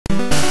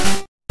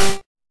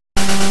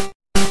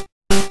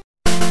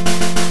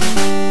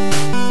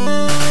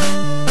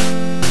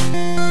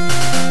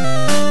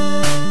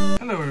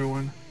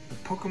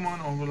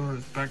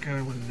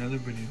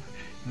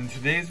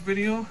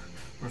video,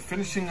 we're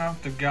finishing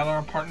off the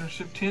Galar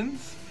Partnership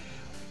Tins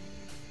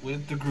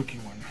with the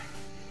Grookey one.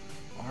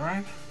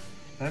 Alright,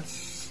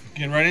 let's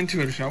get right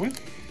into it, shall we?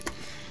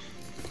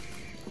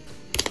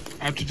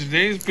 After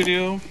today's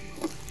video,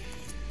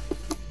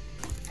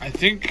 I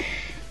think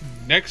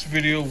next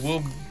video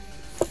will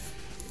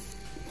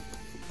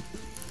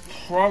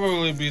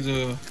probably be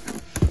the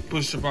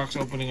booster box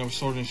opening of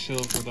Sword and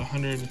Shield for the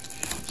 100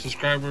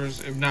 subscribers.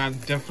 If not,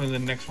 definitely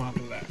the next one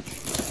after that.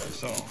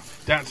 So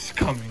that's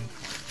coming,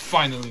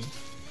 finally.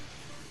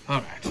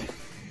 Alright.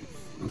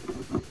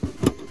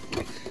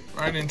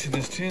 Right into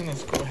this tin.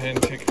 Let's go ahead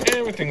and take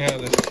everything out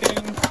of this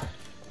tin.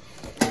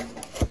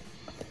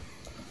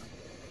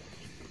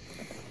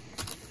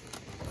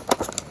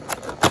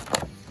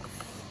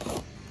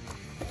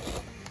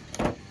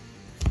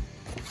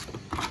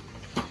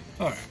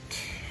 Alright.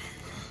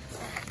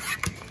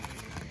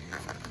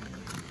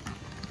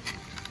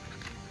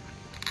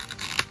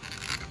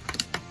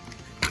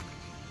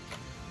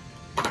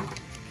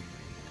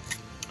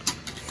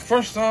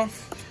 First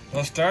off,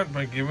 let's start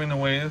by giving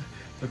away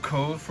the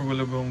code for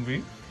Willaboom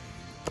V.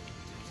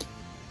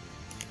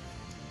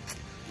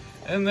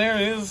 And there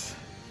is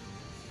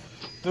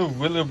the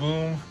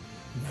Willaboom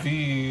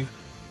V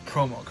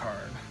promo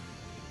card.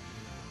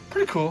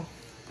 Pretty cool.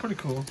 Pretty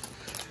cool.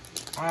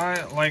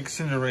 I like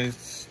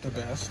Cinderace the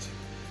best.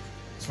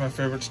 It's my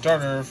favorite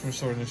starter from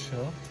Sword and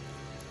Shield.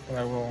 But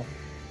I will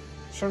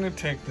certainly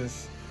take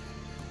this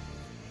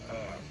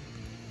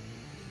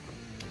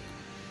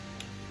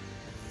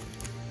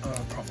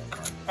promo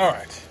card.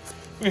 Alright.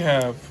 We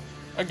have,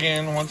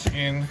 once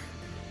again,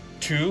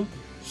 2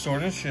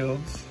 Sword and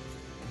Shields,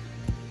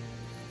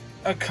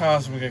 a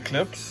Cosmic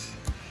Eclipse,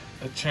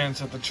 a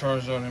chance at the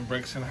Charizard and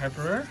breaks in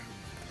Hyper Rare,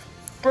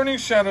 Burning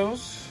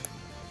Shadows,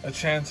 a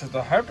chance at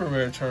the Hyper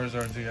Rare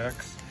Charizard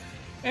GX,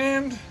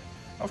 and,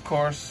 of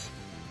course,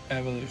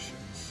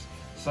 Evolutions.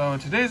 So in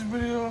today's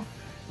video,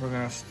 we're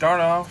going to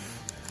start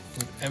off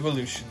with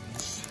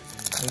Evolutions.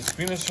 This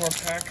Venusaur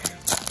pack.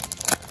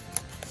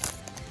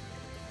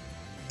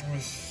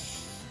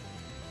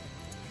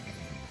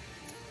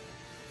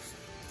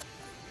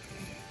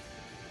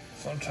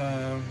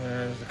 Sometime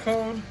there's the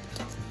code.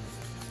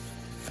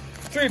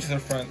 3 to the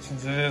front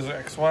since it is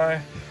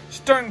XY.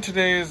 Starting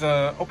today's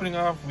opening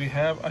off, we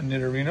have a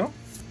Nidorino,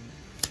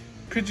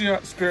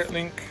 Pidgeot Spirit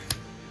Link,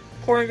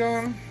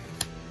 Porygon,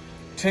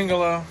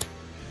 Tangela,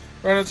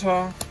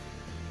 Rattata,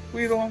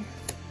 Weedle,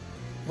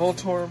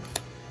 Voltorb,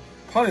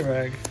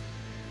 Poliwag,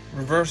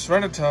 Reverse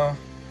Rattata,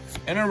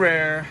 and a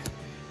rare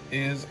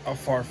is a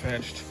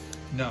Farfetch'd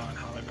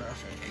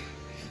non-holographic.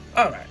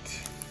 Alright.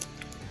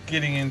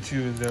 Getting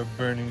into the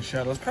Burning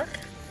Shadows pack.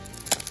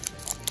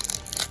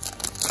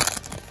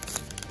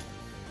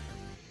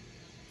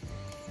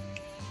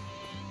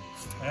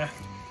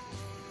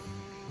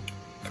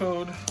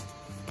 Code.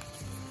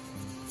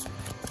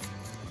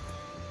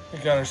 We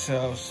got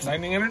ourselves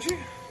Lightning Energy,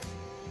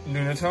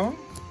 Lunatone,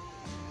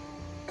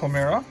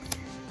 Pomera,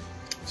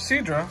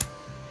 Seadra,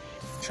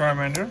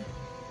 Charmander,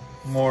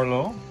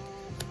 Morlo,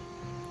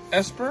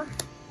 Esper,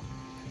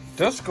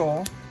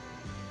 Duskull,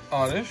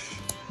 Oddish,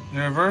 the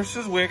reverse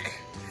is Wick,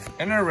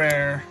 and a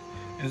rare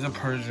is a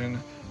Persian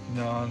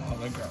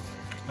non-holographic.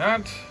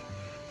 Not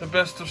the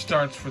best of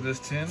starts for this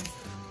tin.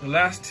 The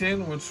last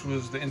tin, which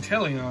was the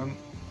Inteleon,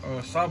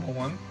 or Sobble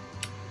one,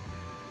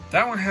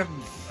 that one had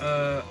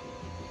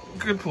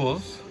good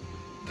pulls.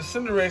 The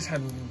Cinderace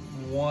had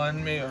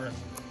one, maybe, or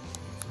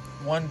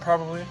one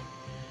probably.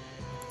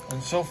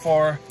 And so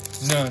far,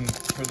 none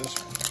for this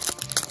one.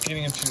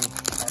 Getting into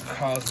our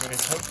Cosmic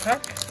Eclipse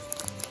pack.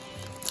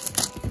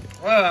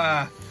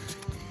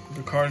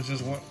 The cards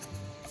just went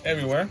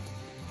everywhere.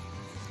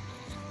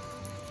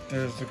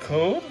 There's the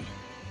code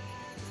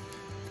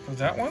for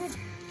that one.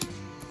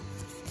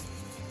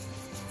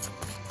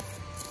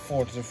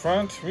 4 to the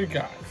front. We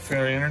got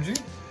Fairy Energy,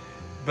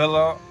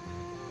 Bellaba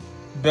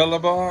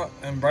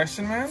and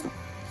Bryson Man,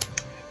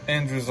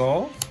 Andrew,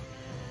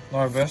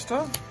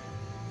 Larvesta,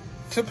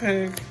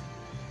 Tepig,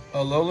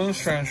 Alolan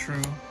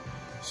Sandshrew,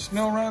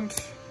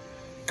 Snorunt,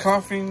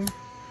 Coughing,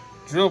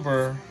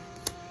 Drillbur,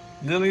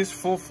 Lily's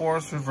Full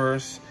Force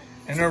Reverse,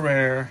 and a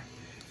rare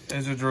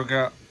is a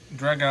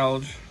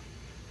Dragalge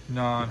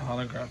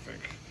non-holographic.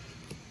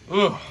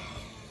 Ugh.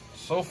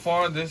 So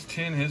far this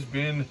tin has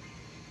been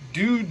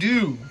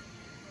doo-doo.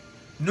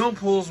 No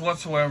pulls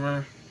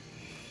whatsoever.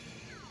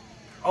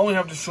 All we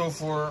have to show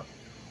for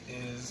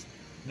is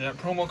that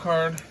promo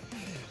card.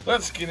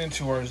 Let's get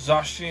into our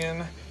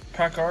Zacian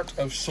pack art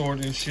of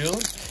Sword and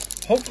Shield.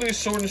 Hopefully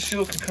Sword and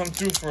Shield can come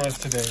through for us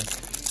today,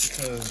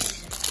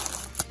 because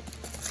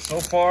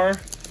so far,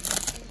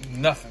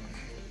 nothing.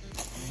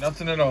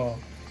 Nothing at all.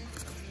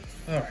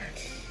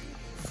 Alright.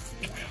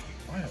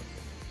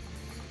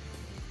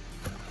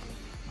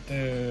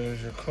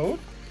 There's your code.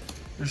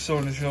 Your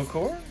Sword and Shield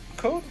code.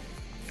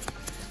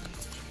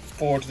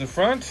 4 to the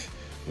front.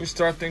 We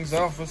start things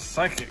off with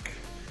Psychic,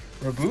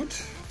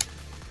 Reboot,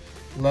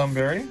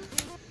 Lumberry,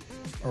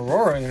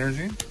 Aurora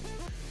Energy,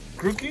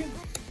 Grookey,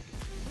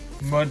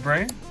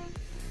 Mudbrain,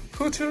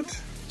 Hoothoot,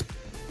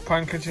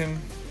 Pine Kitchen,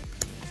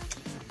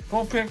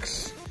 Full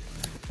picks.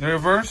 The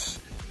reverse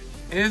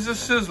is a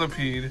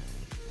Sizzlipede.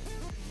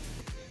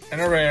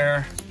 And a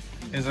rare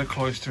is a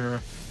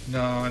Cloyster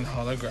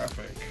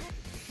non-holographic.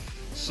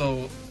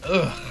 So,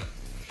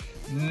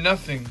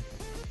 nothing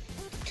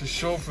to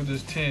show for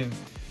this tin.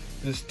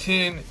 This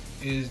tin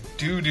is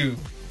doo-doo.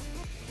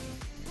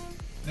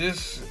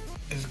 This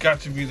has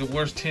got to be the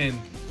worst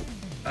tin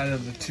out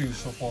of the two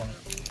so far.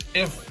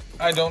 If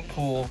I don't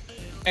pull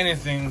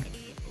anything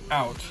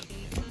out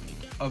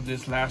of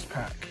this last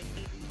pack.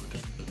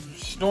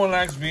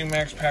 Snorlax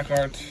VMAX pack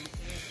art.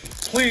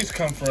 Please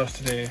come for us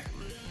today.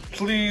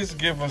 Please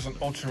give us an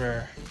ultra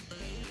rare.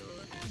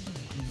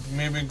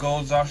 Maybe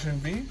Gold's option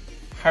B.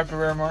 Hyper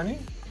rare Marnie.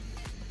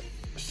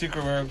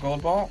 Secret rare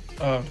Gold Ball.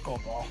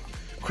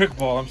 Quick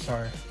Ball, I'm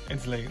sorry.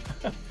 It's late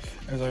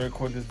as I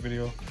record this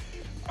video.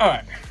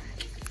 Alright.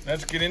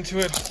 Let's get into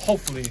it.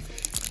 Hopefully,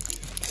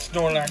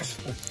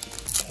 Snorlax will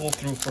pull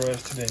through for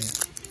us today.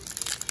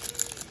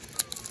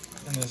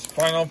 In this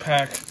final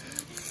pack,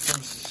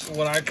 from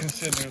what I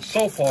consider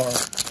so far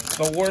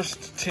the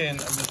worst tin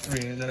of the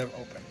three that I've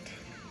opened.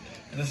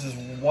 And this is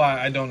why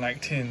I don't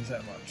like tins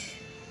that much.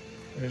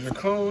 There's your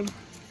code.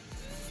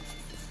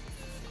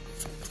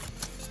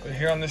 But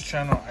here on this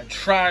channel, I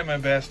try my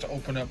best to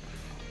open up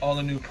all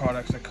the new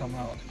products that come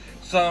out.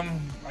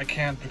 Some I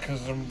can't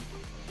because they're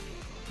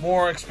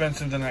more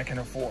expensive than I can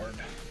afford.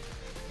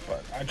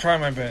 But I try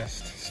my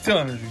best. Still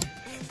Energy.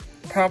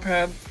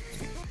 Palpad.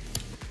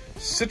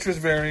 Citrus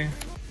Berry.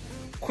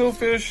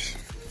 Quillfish.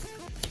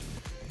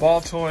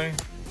 Ball Toy.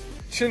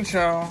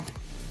 Chinchou.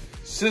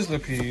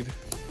 Sizzlipede.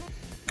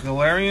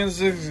 Galarian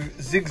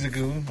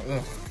Zigzagoon.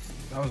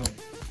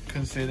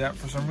 Couldn't say that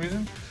for some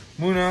reason.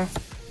 Munna.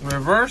 The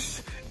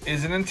reverse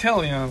is an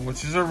Inteleon,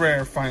 which is a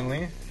rare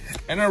finally.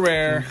 And a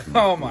rare,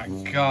 oh my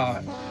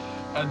god,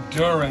 a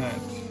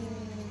Durant.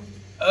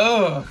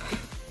 Ugh.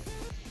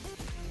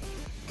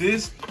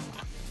 This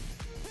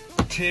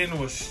tin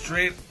was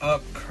straight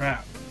up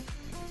crap.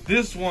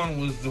 This one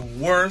was the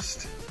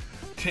worst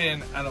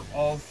tin out of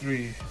all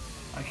three.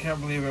 I can't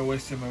believe I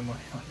wasted my money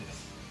on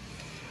this.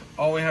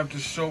 All we have to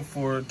show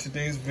for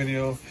today's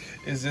video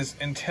is this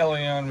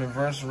Inteleon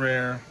reverse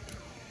rare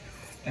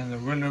and the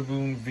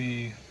Rillaboom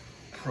V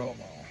promo.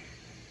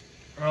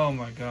 Oh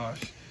my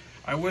gosh.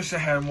 I wish I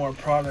had more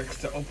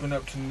products to open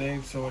up today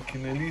so I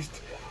can at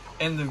least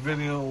end the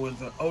video with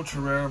the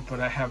ultra rare, but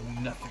I have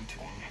nothing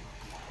today.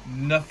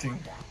 Nothing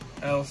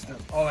else.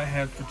 That's all I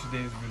had for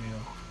today's video.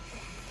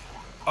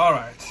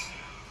 Alright,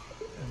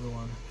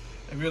 everyone.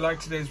 If you like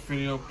today's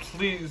video,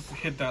 please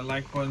hit that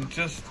like button.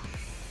 Just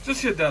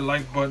hit that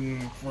like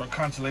button for a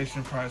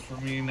consolation prize for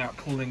me not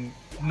pulling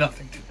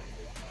nothing today.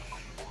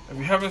 If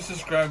you haven't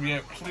subscribed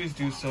yet, please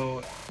do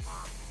so.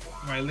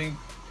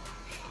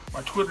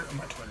 My Twitter.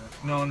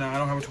 No, I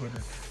don't have a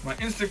Twitter. My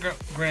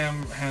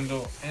Instagram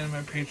handle and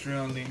my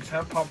Patreon links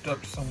have popped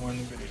up somewhere in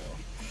the video.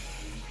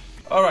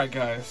 Alright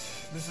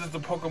guys, this is the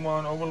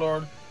Pokemon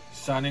Overlord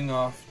signing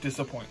off.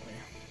 Disappoint me.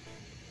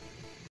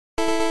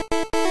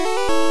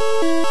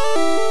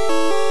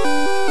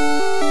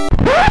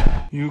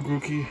 You,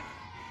 Grookey,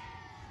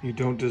 you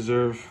don't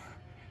deserve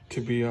to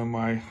be on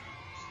my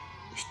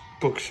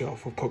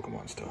bookshelf of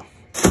Pokemon stuff.